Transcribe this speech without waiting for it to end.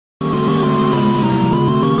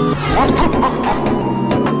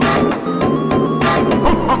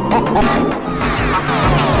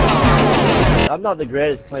I'm not the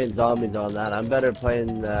greatest playing zombies on that. I'm better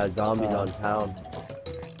playing zombies on town.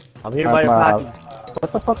 I'm here by your package.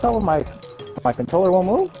 What the fuck's up with my controller won't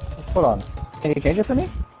move? Hold on. Can you change it for me?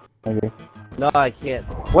 Maybe. No, I can't.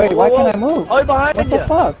 Wait, why can't I move? Oh, behind you! What the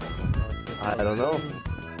fuck? I don't know.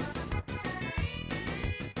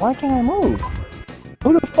 Why can't I move?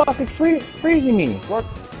 Who the fuck is freezing me? What?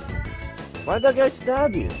 Why'd that guy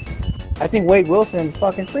stab you? I think Wade Wilson's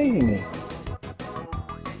fucking freezing me.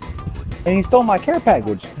 And he stole my care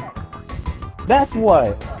package. That's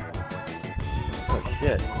what. Oh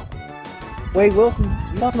shit. Wade Wilson,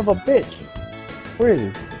 son of a bitch. Where is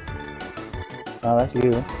he? Oh, that's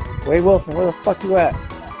you. Wade Wilson, where the fuck you at?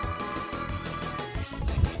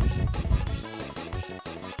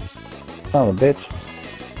 Son of a bitch.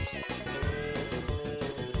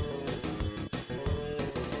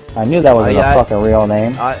 I knew that wasn't a fucking real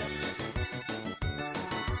name.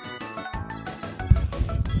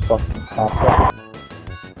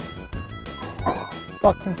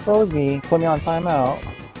 Fucking froze me, put me on timeout.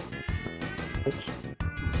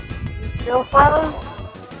 Still froze?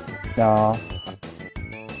 No.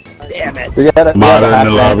 Damn it. We have a hacker in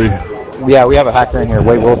the lobby. Yeah, we have a hacker in here,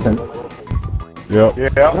 Wade Wilson. Yep.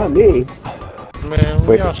 Yeah. Not me. Man,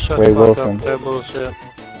 we gotta shut the fuck up with that bullshit.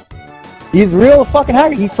 He's real fucking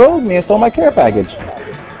hacker. He froze me and stole my care package.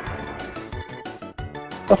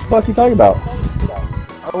 What the fuck are you talking about?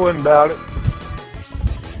 I wouldn't doubt it.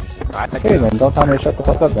 Okay then, don't tell me to shut the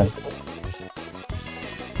fuck up then.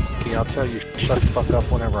 Okay, I'll tell you, shut the fuck up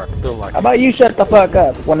whenever I feel like it. How about you shut the fuck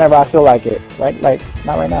up whenever I feel like it? Right? Like,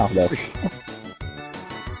 not right now, though.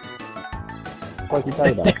 What are you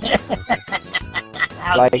talking about?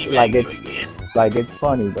 like it's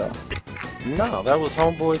funny, though. No, that was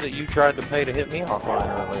homeboy that you tried to pay to hit me off on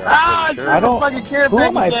earlier. I don't. Who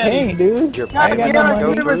am I paying, dude? I ain't got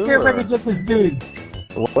no money.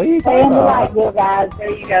 What are you talking about? Night guys.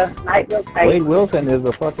 There you go. Night pay. Wade Wilson is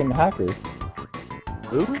a fucking hacker.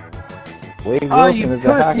 Who? Wade Wilson is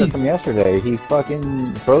a hacker from yesterday. He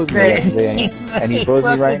fucking froze me yesterday, and he froze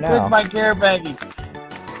me right now. My care package.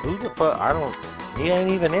 Who the fuck? I don't. He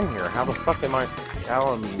ain't even in here. How the fuck am I?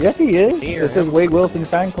 Yes, he is. This is Wade Wilson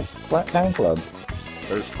fan club.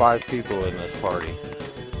 There's 5 people in this party.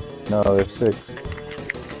 No, there's 6.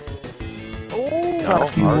 No,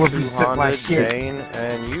 R2, Honda, Jane,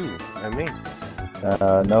 and you, and me.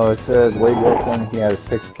 No, it says Wade Wilson, he has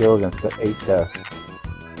 6 kills and 8 deaths.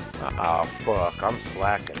 Ah, fuck, I'm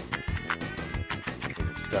slacking. I need to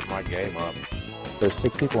step my game up. There's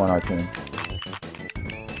 6 people on our team.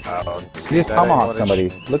 You just come on somebody.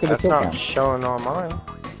 Look at the kill cam. That's not showing on mine.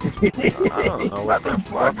 I don't know what the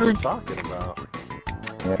fuck you're talking about.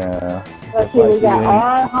 Yeah. Let's see, we got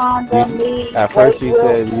R, Honda, me, at first you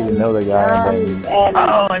said you didn't know the guy, and then...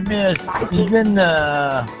 Oh, I missed. He's in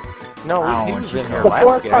the... No, he was in here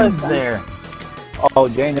last game. There. Oh,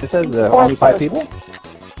 Jane, it says only 5 people?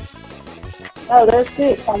 No, there's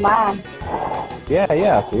 6 on mine.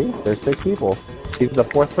 Yeah, see? There's 6 people. He's the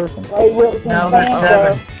 4th person. No, there's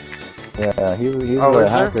 7. Yeah, he's a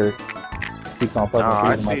hacker. Keeps on fucking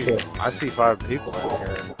freezing my shit. I see 5 people in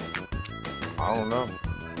here. I don't know.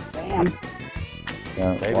 Damn.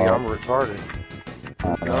 Yeah, maybe I'm retarded.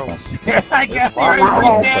 No. I got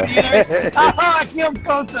I killed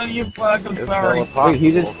both of you, fuck. I'm sorry. Wait,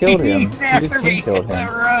 he just killed him. He just killed him.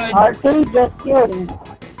 R2 just killed him.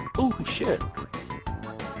 Oh, shit.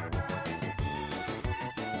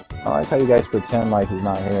 I like how you guys pretend like he's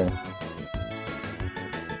not here.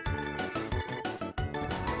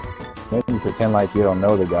 Maybe you pretend like you don't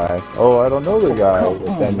know the guy. Oh, I don't know the guy.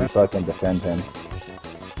 But then you fucking defend him.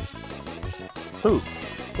 Who?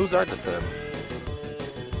 Who's our defender?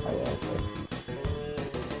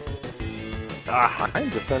 I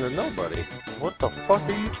ain't defending nobody. What the fuck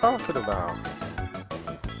are you talking about?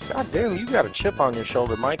 God damn, you got a chip on your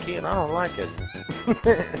shoulder, Mikey, and I don't like it.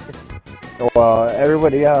 Well,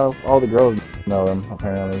 everybody, all the girls know him,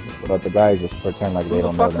 apparently. But the guys just pretend like they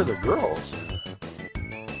don't know them. Who the fuck are the girls?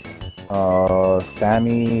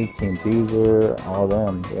 Sammy, Team Teaser, all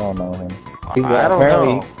them. They all know him. He's I don't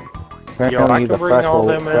know. Apparently Yo, I he's can a bring all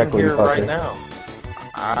them in freckly here fucker. right now.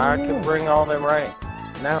 I can bring all them right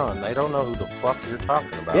now, and they don't know who the fuck you're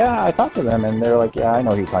talking about. Yeah, I talked to them, and they're like, yeah, I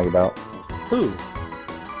know who you're talking about. Who?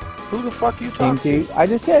 Who the fuck you talking to? I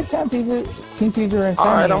just said Team Teaser and Sammy.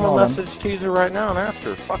 Alright, I'm gonna message Teaser right now and ask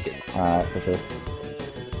her. Fuck it. Alright, for sure.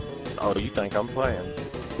 Oh, you think I'm playing?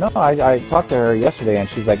 No, I talked to her yesterday, and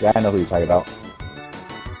she's like, yeah, I know who you're talking about.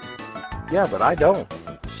 Yeah, but I don't.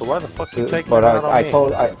 So why the fuck you taking it out on me?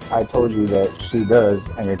 I told you that she does,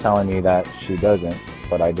 and you're telling me that she doesn't.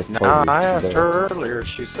 but I just told Nah, you. I asked her earlier.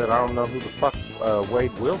 She said, I don't know who the fuck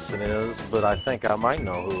Wade Wilson is, but I think I might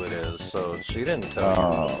know who it is. So she didn't tell you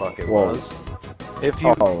who the fuck it was.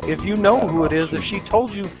 If you know who it is, if she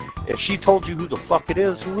told you who the fuck it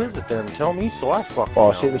is, who is it then? Tell me so I fucking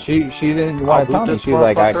know. She didn't want to tell me. She's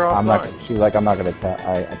like, I'm not gonna tell.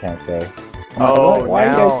 I can't say. Why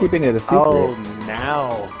are you guys keeping it a secret? Oh,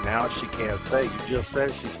 now she can't say. You just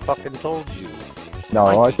said she's fucking told you.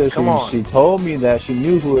 No, I said come she told me that she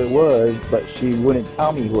knew who it was, but she wouldn't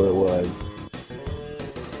tell me who it was.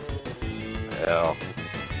 Hell.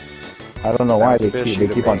 I don't know why they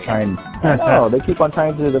keep on trying. No, they keep on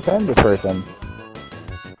trying to defend this person.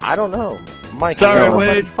 I don't know. Mike, sorry,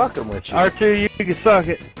 Wade. Fucking with you. R2, you can suck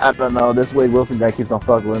it. I don't know. This Wade Wilson guy keeps on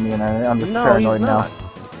fucking with me, and I'm just paranoid now.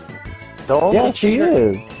 Yeah, she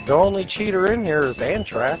is. The only cheater in here is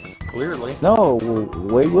Anthrax, clearly. No,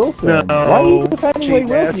 Wade Wilson. No. Why are you defending Wade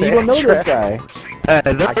Wilson? You don't know this guy.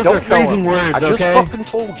 Those are freezing words, I just okay? fucking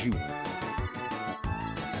told you.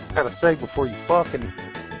 Gotta say before you fucking...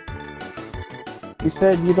 You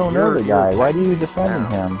said you don't know the guy. Why do you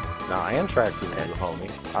defend him? No, Anthrax is a homie.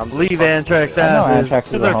 Leave Anthrax out. I know Anthrax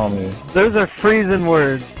is a homie. Those are freezing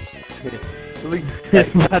words.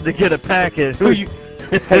 He's about to get a packet.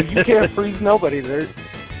 Hey, you can't freeze nobody.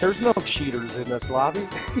 There's no cheaters in this lobby.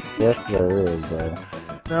 Yes, there is.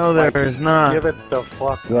 No, there is not. Give it the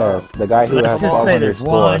fuck Yes, up. the guy who has 1200 score.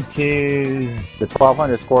 1, 2. The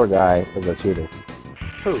 1200 score guy is a cheater.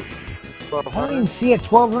 Who? I don't even see a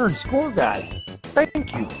 1200 score guy.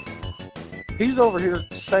 Thank you. He's over here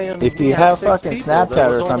saying... If you have fucking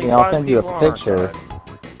Snapchat or something, I'll send you a picture.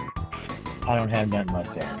 I don't have nothing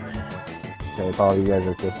like that. Okay, all you guys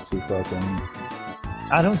are just too fucking...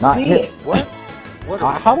 I don't Not see hit. it. What?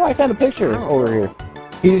 How do I send a picture over here?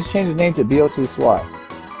 He just changed his name to BO2 SWAT.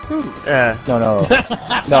 Yeah. No.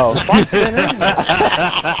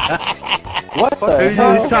 What the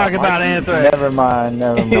hell? Who's talking about Anthrax? Never mind.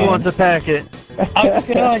 He wants a packet. I'm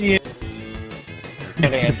looking on you.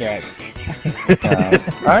 Anthrax.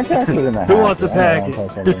 Anthrax is in the Who wants a packet?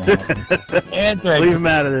 Anthrax. Leave him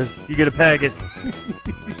out of this. You get a packet.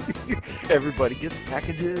 Everybody gets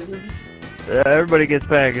packages. Yeah, everybody gets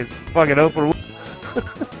packets. Fucking open.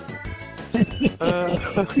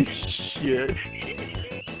 Shit.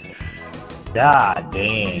 God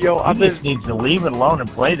damn. Yo, he just needs to leave it alone and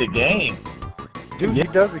play the game. Dude, he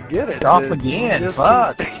doesn't get it. Off again.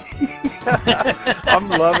 Fuck. I'm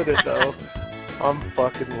loving it though. I'm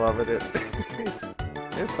fucking loving it.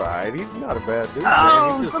 It's alright. He's not a bad dude.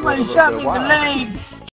 Oh, man. somebody shot me in the leg.